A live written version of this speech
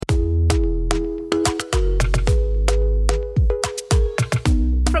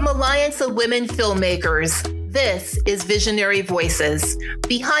Alliance of Women Filmmakers. This is Visionary Voices,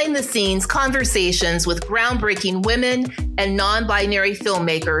 behind the scenes conversations with groundbreaking women and non-binary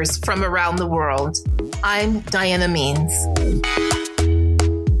filmmakers from around the world. I'm Diana Means.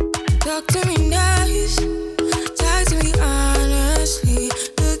 Talk to me nice, talk to me honestly,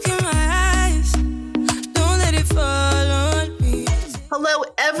 look in my eyes, don't let it fall on me. Hello,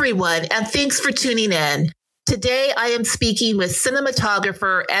 everyone, and thanks for tuning in. Today, I am speaking with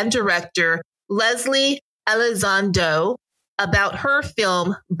cinematographer and director Lesley Elizondo about her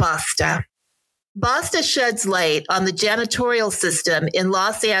film, Basta. Basta sheds light on the janitorial system in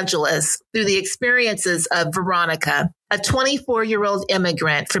Los Angeles through the experiences of Veronica, a 24-year-old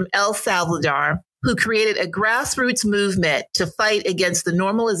immigrant from El Salvador who created a grassroots movement to fight against the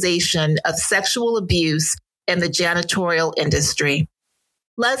normalization of sexual abuse in the janitorial industry.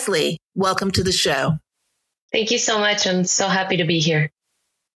 Lesley, welcome to the show. Thank you so much. I'm so happy to be here.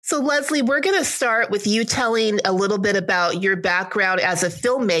 So, Lesley, we're going to start with you telling a little bit about your background as a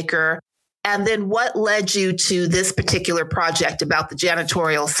filmmaker and then what led you to this particular project about the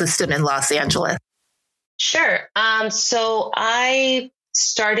janitorial system in Los Angeles. Sure. So I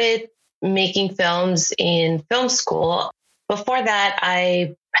started making films in film school. Before that,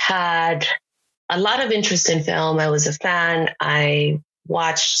 I had a lot of interest in film. I was a fan. I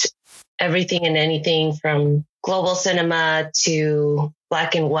watched everything and anything from global cinema to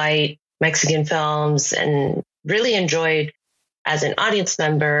black and white Mexican films and really enjoyed as an audience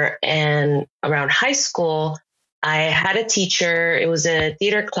member. And around high school, I had a teacher. It was a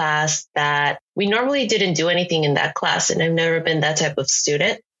theater class that we normally didn't do anything in that class. And I've never been that type of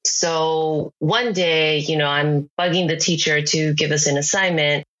student. So one day, I'm bugging the teacher to give us an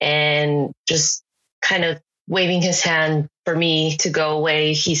assignment and just kind of waving his hand for me to go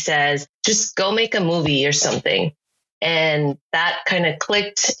away. He says, just go make a movie or something. And that kind of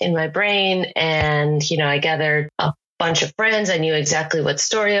clicked in my brain. And, I gathered a bunch of friends. I knew exactly what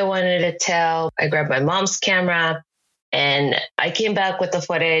story I wanted to tell. I grabbed my mom's camera and I came back with the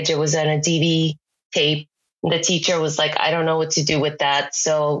footage. It was on a DV tape. The teacher was like, I don't know what to do with that.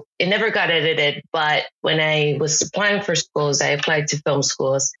 So it never got edited. But when I was applying for schools, I applied to film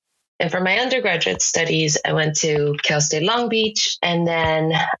schools. And for my undergraduate studies, I went to Cal State Long Beach. And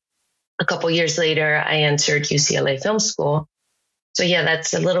then a couple years later, I entered UCLA Film School. So yeah,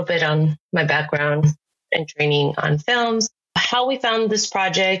 that's a little bit on my background and training on films. How we found this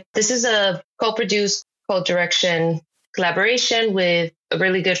project. This is a co-produced, co-direction collaboration with a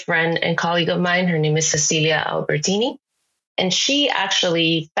really good friend and colleague of mine. Her name is Cecilia Albertini. And she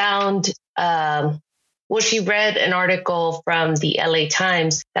actually found, she read an article from the LA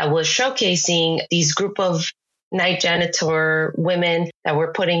Times that was showcasing these group of night janitor women that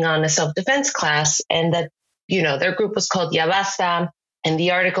were putting on a self-defense class, and that, their group was called Basta. And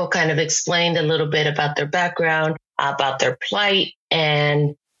the article kind of explained a little bit about their background, about their plight.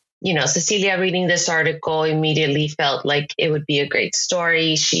 And, Cecilia reading this article immediately felt like it would be a great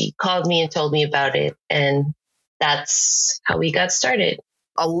story. She called me and told me about it. And that's how we got started.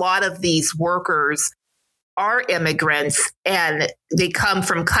 A lot of these workers are immigrants and they come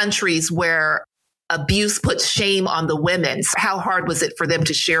from countries where abuse puts shame on the women. How hard was it for them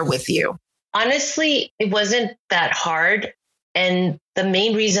to share with you? Honestly, it wasn't that hard. And the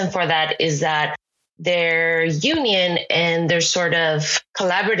main reason for that is that their union and their sort of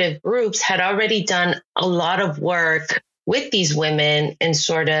collaborative groups had already done a lot of work with these women and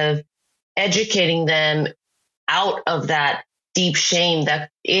sort of educating them out of that deep shame that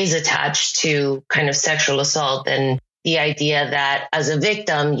is attached to kind of sexual assault and the idea that as a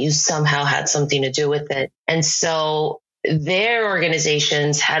victim, you somehow had something to do with it. And so their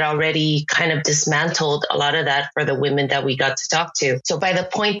organizations had already kind of dismantled a lot of that for the women that we got to talk to. So by the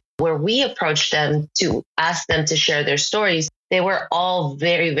point where we approached them to ask them to share their stories, they were all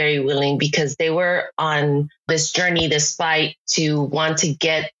very, very willing because they were on this journey, this fight to want to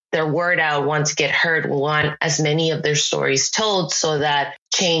get their word out, want to get heard, want as many of their stories told so that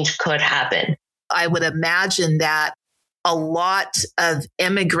change could happen. I would imagine that a lot of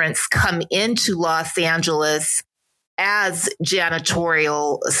immigrants come into Los Angeles as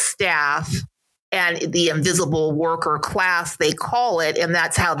janitorial staff and the invisible worker class, they call it. And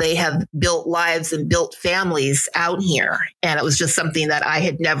that's how they have built lives and built families out here. And it was just something that I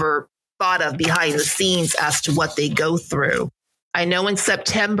had never thought of behind the scenes as to what they go through. I know in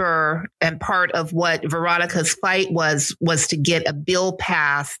September, and part of what Veronica's fight was to get a bill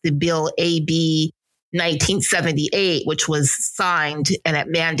passed, the bill AB 1978, which was signed, and it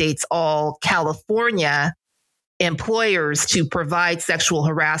mandates all California employers to provide sexual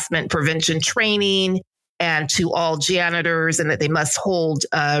harassment prevention training and to all janitors, and that they must hold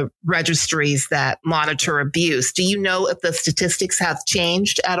registries that monitor abuse. Do you know if the statistics have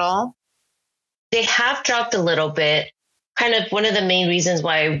changed at all? They have dropped a little bit. Kind of one of the main reasons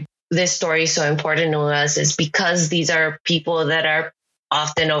why this story is so important to us is because these are people that are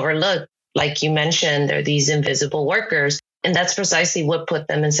often overlooked. Like you mentioned, they're these invisible workers. And that's precisely what put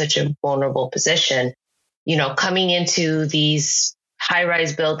them in such a vulnerable position. You know, coming into these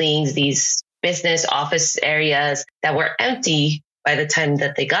high-rise buildings, these business office areas that were empty by the time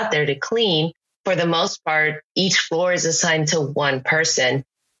that they got there to clean. For the most part, each floor is assigned to one person.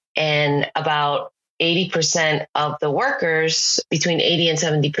 And about 80% of the workers, between 80 and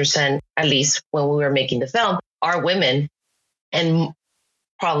 70%, at least when we were making the film, are women. And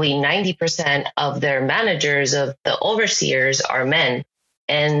probably 90% of their managers, of the overseers, are men.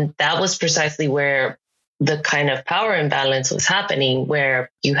 And that was precisely where the kind of power imbalance was happening,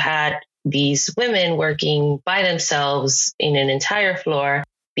 where you had these women working by themselves in an entire floor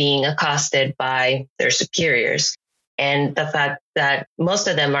being accosted by their superiors. And the fact that most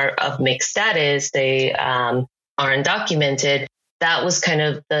of them are of mixed status, they are undocumented, that was kind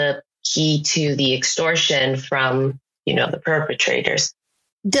of the key to the extortion from, the perpetrators.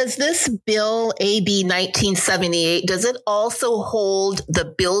 Does this bill, AB 1978, does it also hold the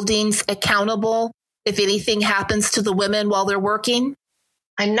buildings accountable if anything happens to the women while they're working?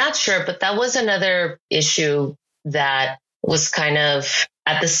 I'm not sure, but that was another issue that was kind of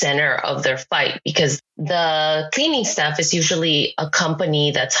at the center of their fight, because the cleaning staff is usually a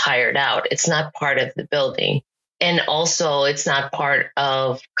company that's hired out. It's not part of the building. And also it's not part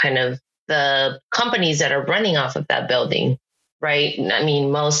of kind of the companies that are running off of that building, right? I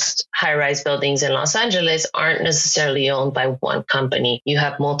mean, most high-rise buildings in Los Angeles aren't necessarily owned by one company. You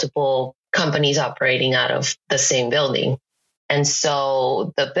have multiple companies operating out of the same building. And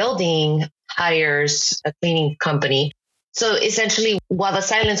so the building hires a cleaning company. So essentially, while the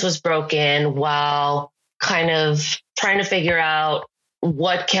silence was broken, while kind of trying to figure out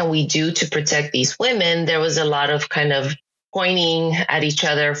what can we do to protect these women, there was a lot of kind of pointing at each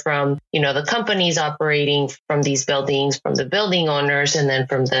other from, the companies operating from these buildings, from the building owners, and then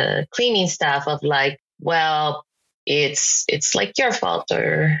from the cleaning staff of like, well, it's like your fault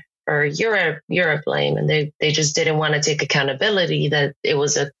or you're a blame. And they just didn't want to take accountability that it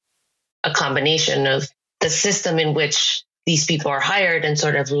was a combination of the system in which these people are hired and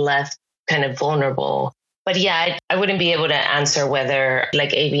sort of left kind of vulnerable. But yeah, I wouldn't be able to answer whether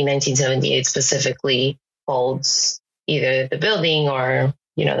like AB 1978 specifically holds either the building or,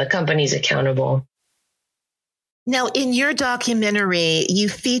 the companies accountable. Now, in your documentary, you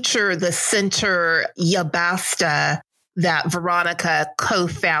feature the center Basta that Veronica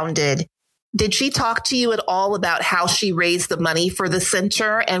co-founded. Did she talk to you at all about how she raised the money for the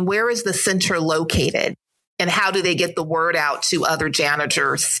center, and where is the center located? And how do they get the word out to other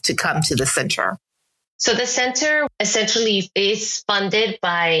janitors to come to the center? So the center essentially is funded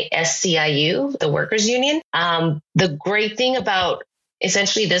by SCIU, the workers union. The great thing about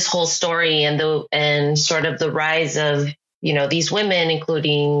essentially this whole story and sort of the rise of, these women,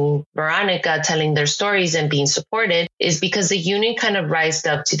 including Veronica, telling their stories and being supported is because the union kind of rised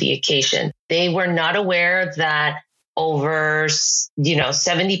up to the occasion. They were not aware that over,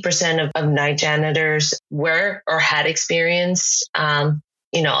 70% of night janitors were or had experienced,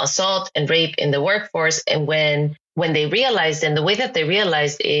 assault and rape in the workforce. And when they realized, and the way that they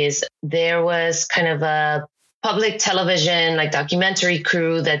realized is there was kind of a public television, like documentary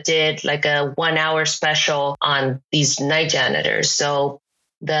crew that did like a 1-hour special on these night janitors. So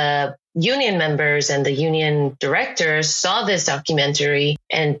the union members and the union directors saw this documentary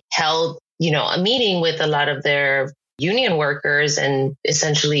and held, a meeting with a lot of their union workers and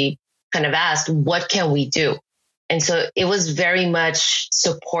essentially kind of asked, what can we do? And so it was very much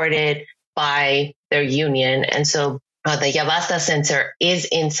supported by their union. And so the Basta Center is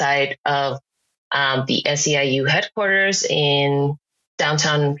inside of the SEIU headquarters in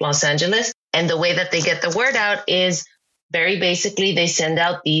downtown Los Angeles. And the way that they get the word out is very basically they send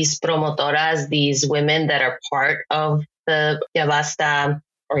out these promotoras, these women that are part of the Basta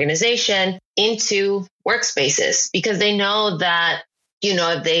organization, into workspaces, because they know that,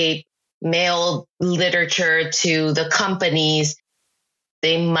 if they mail literature to the companies,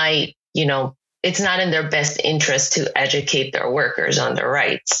 they might, it's not in their best interest to educate their workers on their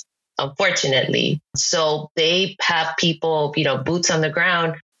rights, unfortunately. So they have people, boots on the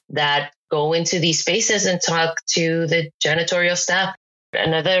ground that go into these spaces and talk to the janitorial staff.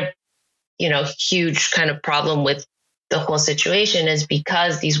 Another, huge kind of problem with the whole situation is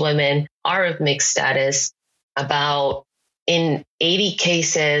because these women are of mixed status, about in 80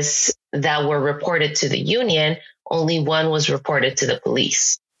 cases, that were reported to the union, only one was reported to the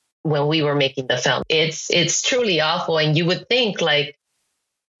police when we were making the film. It's truly awful. And you would think like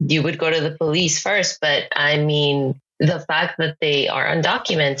you would go to the police first, but I mean, the fact that they are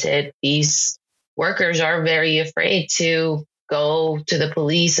undocumented, these workers are very afraid to go to the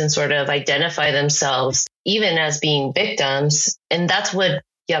police and sort of identify themselves, even as being victims. And that's what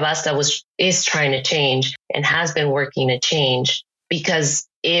Basta is trying to change and has been working to change, because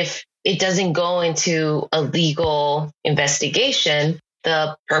if it doesn't go into a legal investigation,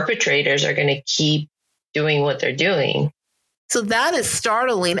 the perpetrators are going to keep doing what they're doing. So that is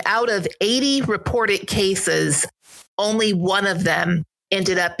startling. Out of 80 reported cases, only one of them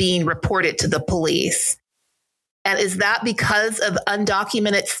ended up being reported to the police. And is that because of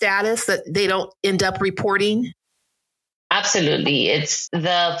undocumented status that they don't end up reporting? Absolutely. It's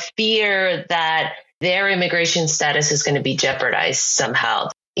the fear that their immigration status is going to be jeopardized somehow.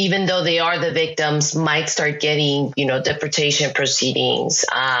 Even though they are the victims, might start getting, deportation proceedings.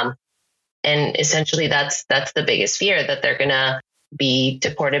 And essentially that's the biggest fear, that they're going to be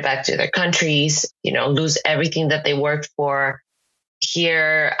deported back to their countries, lose everything that they worked for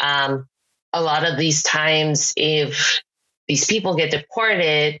here. A lot of these times, if these people get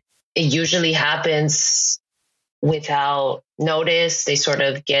deported, it usually happens without notice. They sort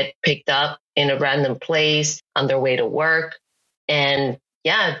of get picked up in a random place on their way to work. And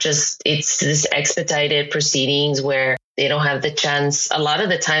it's this expedited proceedings where they don't have the chance, a lot of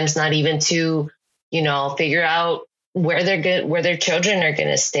the times, not even to, figure out where their children are going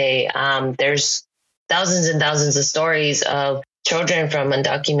to stay. There's thousands and thousands of stories of children from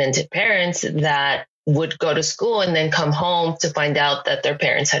undocumented parents that would go to school and then come home to find out that their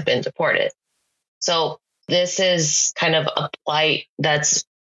parents had been deported. So this is kind of a plight that's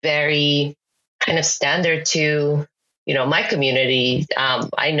very kind of standard to, my community.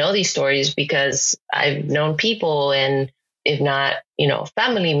 I know these stories because I've known people, and if not,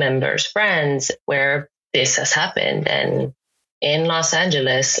 family members, friends, where this has happened, and in Los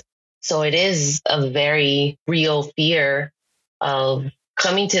Angeles. So it is a very real fear of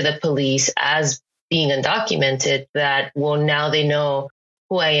coming to the police as being undocumented, that, well, now they know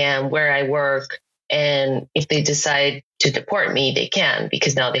who I am, where I work. And if they decide to deport me, they can,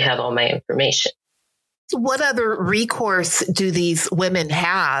 because now they have all my information. So what other recourse do these women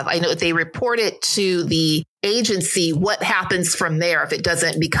have? I know if they report it to the agency, what happens from there if it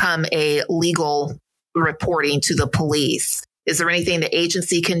doesn't become a legal reporting to the police? Is there anything the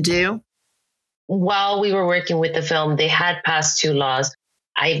agency can do? While we were working with the film, they had passed two laws.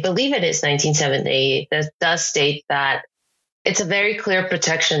 I believe it is 1978 that does state that it's a very clear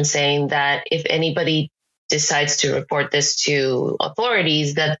protection saying that if anybody decides to report this to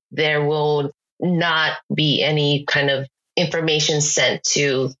authorities, that there will not be any kind of information sent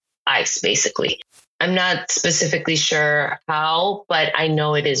to ICE, basically. I'm not specifically sure how, but I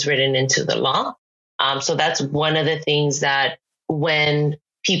know it is written into the law. So that's one of the things that when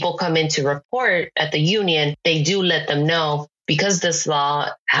people come in to report at the union, they do let them know, because this law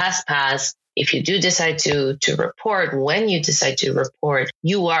has passed. If you do decide to report, when you decide to report,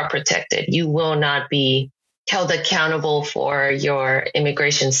 you are protected. You will not be held accountable for your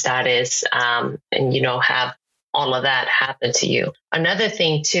immigration status, and, have all of that happen to you. Another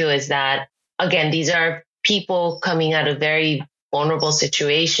thing, too, is that, again, these are people coming out of very vulnerable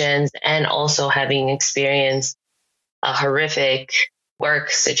situations and also having experienced a horrific work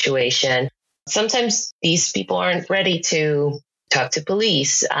situation. Sometimes these people aren't ready to talk to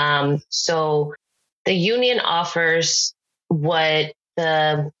police. So the union offers what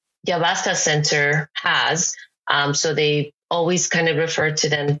the Basta Center has. So they always kind of refer to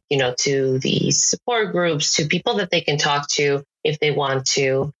them, to these support groups, to people that they can talk to if they want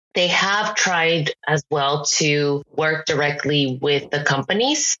to. They have tried as well to work directly with the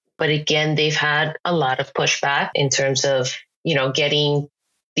companies. But again, they've had a lot of pushback in terms of, getting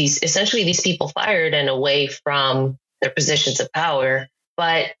these people fired and away from their positions of power.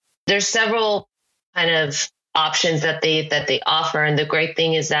 But there's several kind of options that they offer. And the great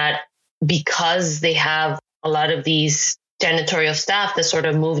thing is that because they have a lot of these janitorial staff that sort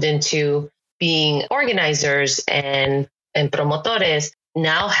of moved into being organizers and promotores,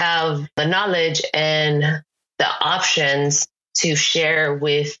 now have the knowledge and the options to share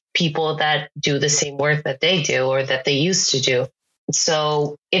with people that do the same work that they do or that they used to do.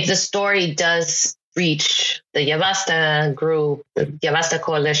 So if the story does reach the Basta group, the Basta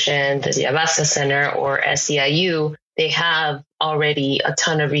Coalition, the Basta Center, or SEIU, they have already a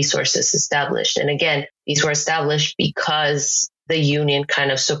ton of resources established. And again, these were established because the union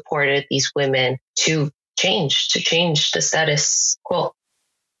kind of supported these women to change the status quo.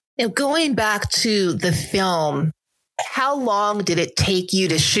 Now, going back to the film, how long did it take you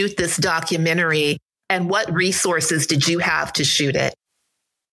to shoot this documentary, and what resources did you have to shoot it?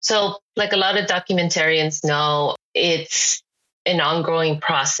 So, like a lot of documentarians know, it's an ongoing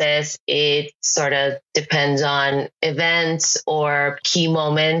process. It sort of depends on events or key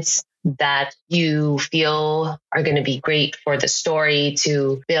moments that you feel are going to be great for the story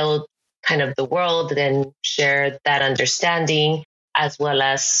to build kind of the world and share that understanding, as well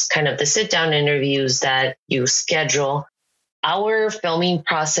as kind of the sit down interviews that you schedule. Our filming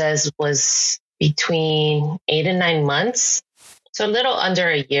process was between 8 and 9 months, so a little under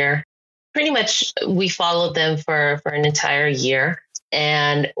a year. Pretty much we followed them for an entire year.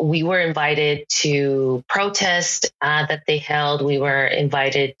 And we were invited to protest that they held. We were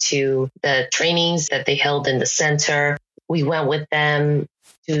invited to the trainings that they held in the center. We went with them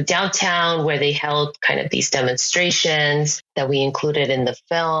to downtown where they held kind of these demonstrations that we included in the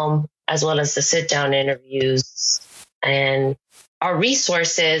film, as well as the sit down interviews. And our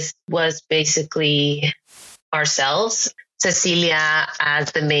resources was basically ourselves. Cecilia,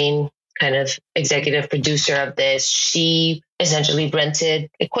 as the main kind of executive producer of this, she essentially rented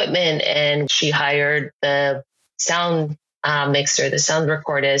equipment and she hired the sound mixer, the sound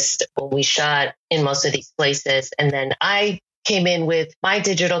recordist when we shot in most of these places. And then I came in with my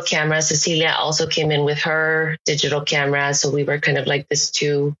digital camera. Cecilia also came in with her digital camera. So we were kind of like this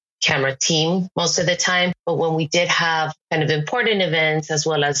 2-camera team most of the time. But when we did have kind of important events as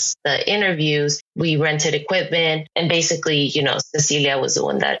well as the interviews, we rented equipment. And basically, Cecilia was the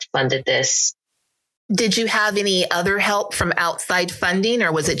one that funded this. Did you have any other help from outside funding,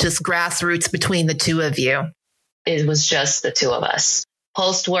 or was it just grassroots between the two of you? It was just the two of us.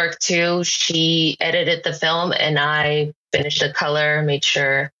 Post work too, she edited the film and I finished the color, made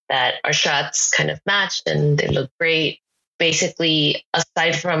sure that our shots kind of matched and they looked great. Basically,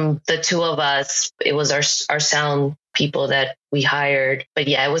 aside from the two of us, it was our sound people that we hired. But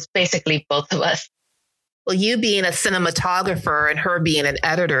yeah, it was basically both of us. Well, you being a cinematographer and her being an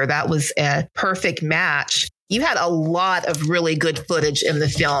editor, that was a perfect match. You had a lot of really good footage in the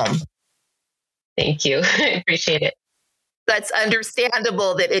film. Thank you. I appreciate it. That's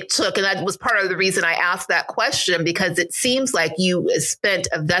understandable that it took, and that was part of the reason I asked that question, because it seems like you spent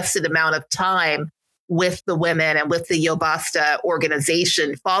a vested amount of time with the women and with the Basta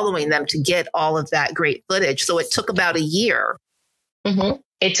organization, following them to get all of that great footage. So it took about a year. Mm-hmm.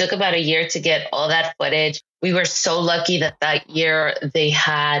 It took about a year to get all that footage. We were so lucky that year they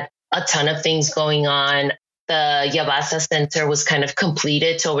had a ton of things going on. The Basta Center was kind of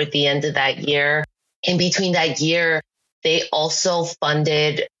completed toward the end of that year. In between that year, they also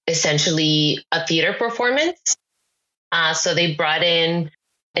funded essentially a theater performance. So they brought in,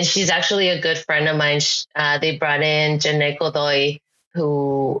 and she's actually a good friend of mine. They brought in Janae Godoy,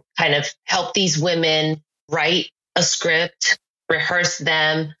 who kind of helped these women write a script, rehearse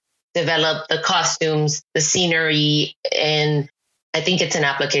them, develop the costumes, the scenery, and I think it's an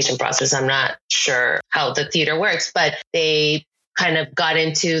application process. I'm not sure how the theater works, but they kind of got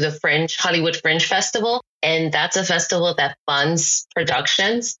into the Hollywood Fringe Festival. And that's a festival that funds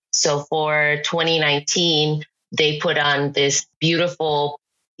productions. So for 2019, they put on this beautiful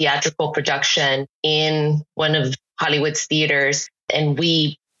theatrical production in one of Hollywood's theaters. And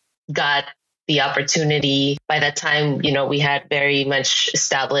we got the opportunity. By that time, we had very much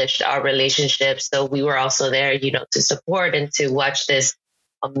established our relationship. So we were also there, to support and to watch this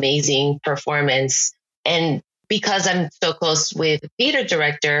amazing performance. And because I'm so close with the theater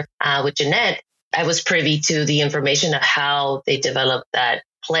director, with Jeanette, I was privy to the information of how they developed that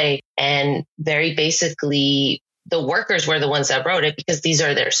play. And very basically, the workers were the ones that wrote it because these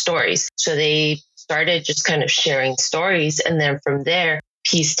are their stories. So they started just kind of sharing stories. And then from there,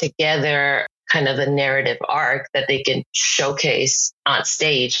 piece together kind of a narrative arc that they can showcase on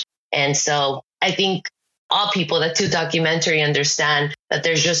stage. And so I think all people that do documentary understand that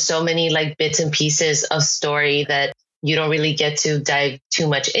there's just so many like bits and pieces of story that you don't really get to dive too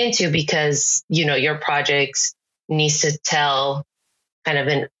much into because, your projects needs to tell kind of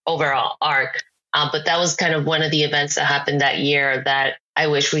an overall arc. But that was kind of one of the events that happened that year that I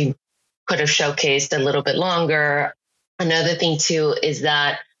wish we could have showcased a little bit longer. Another thing too is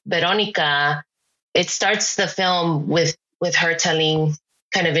that Veronica, it starts the film with her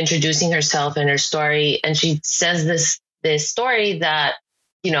kind of introducing herself and her story. And she says this story that,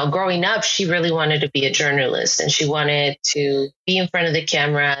 growing up, she really wanted to be a journalist and she wanted to be in front of the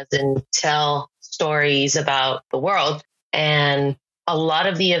cameras and tell stories about the world. And a lot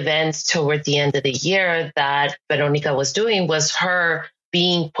of the events toward the end of the year that Veronica was doing was her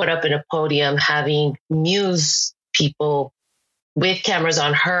being put up in a podium, having news people with cameras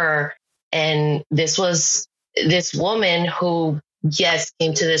on her. And this was this woman who, yes,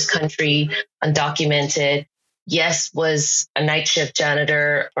 came to this country undocumented, yes, was a night shift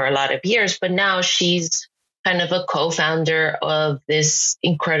janitor for a lot of years, but now she's kind of a co-founder of this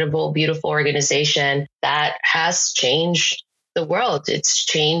incredible, beautiful organization that has changed the world. It's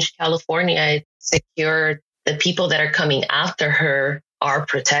changed California. It's secured the people that are coming after her are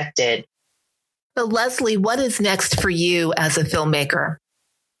protected. So Lesley, what is next for you as a filmmaker?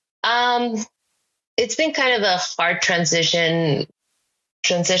 It's been kind of a hard transitioning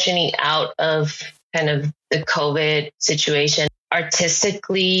out of kind of the COVID situation.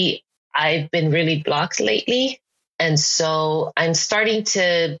 Artistically, I've been really blocked lately. And so I'm starting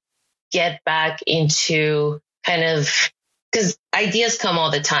to get back into kind of, because ideas come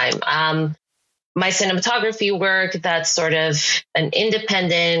all the time. My cinematography work, that's sort of an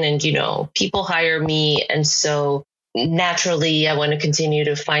independent and, people hire me. And so naturally, I want to continue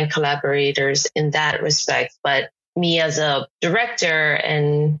to find collaborators in that respect. But me as a director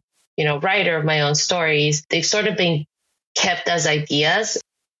and, writer of my own stories, they've sort of been kept as ideas.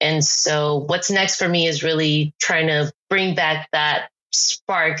 And so what's next for me is really trying to bring back that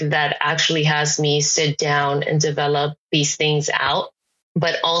spark that actually has me sit down and develop these things out.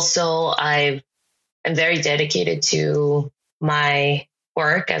 But also I'm very dedicated to my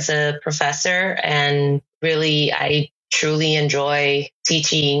work as a professor. And really, I truly enjoy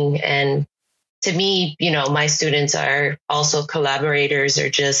teaching. And to me, my students are also collaborators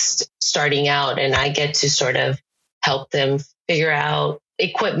or just starting out, and I get to sort of help them figure out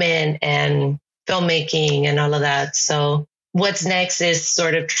equipment and filmmaking and all of that. So what's next is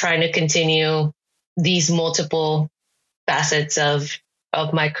sort of trying to continue these multiple facets of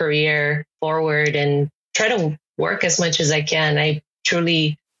my career forward and try to work as much as I can. I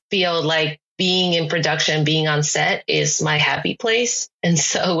truly feel like being in production, being on set is my happy place. And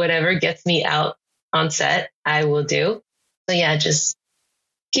so whatever gets me out on set, I will do. So yeah, just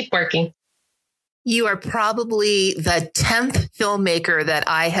keep working. You are probably the 10th filmmaker that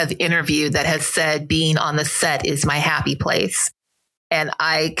I have interviewed that has said being on the set is my happy place. And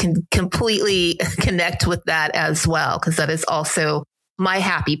I can completely connect with that as well, because that is also my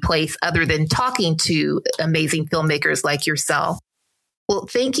happy place, other than talking to amazing filmmakers like yourself. Well,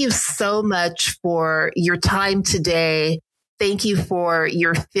 thank you so much for your time today. Thank you for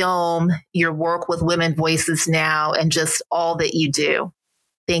your film, your work with Women Voices Now, and just all that you do.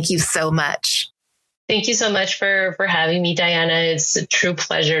 Thank you so much. Thank you so much for having me, Diana. It's a true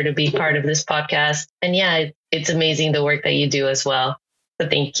pleasure to be part of this podcast. And yeah, it's amazing the work that you do as well. So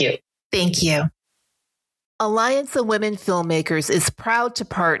thank you. Thank you. Alliance of Women Filmmakers is proud to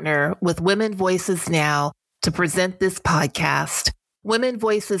partner with Women Voices Now to present this podcast. Women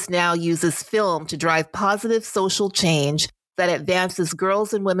Voices Now uses film to drive positive social change that advances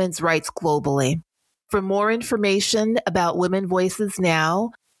girls' and women's rights globally. For more information about Women Voices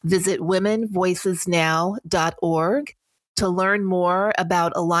Now, visit womenvoicesnow.org. To learn more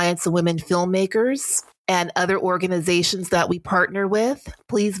about Alliance of Women Filmmakers and other organizations that we partner with,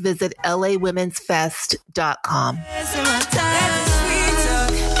 please visit lawomensfest.com.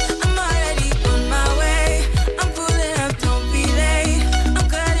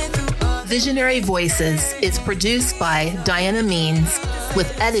 Visionary Voices is produced by Diana Means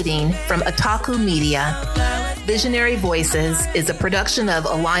with editing from Otaku Media. Visionary Voices is a production of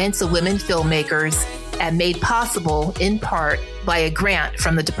Alliance of Women Filmmakers and made possible in part by a grant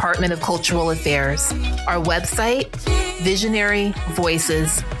from the Department of Cultural Affairs. Our website,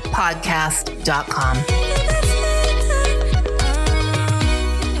 visionaryvoicespodcast.com.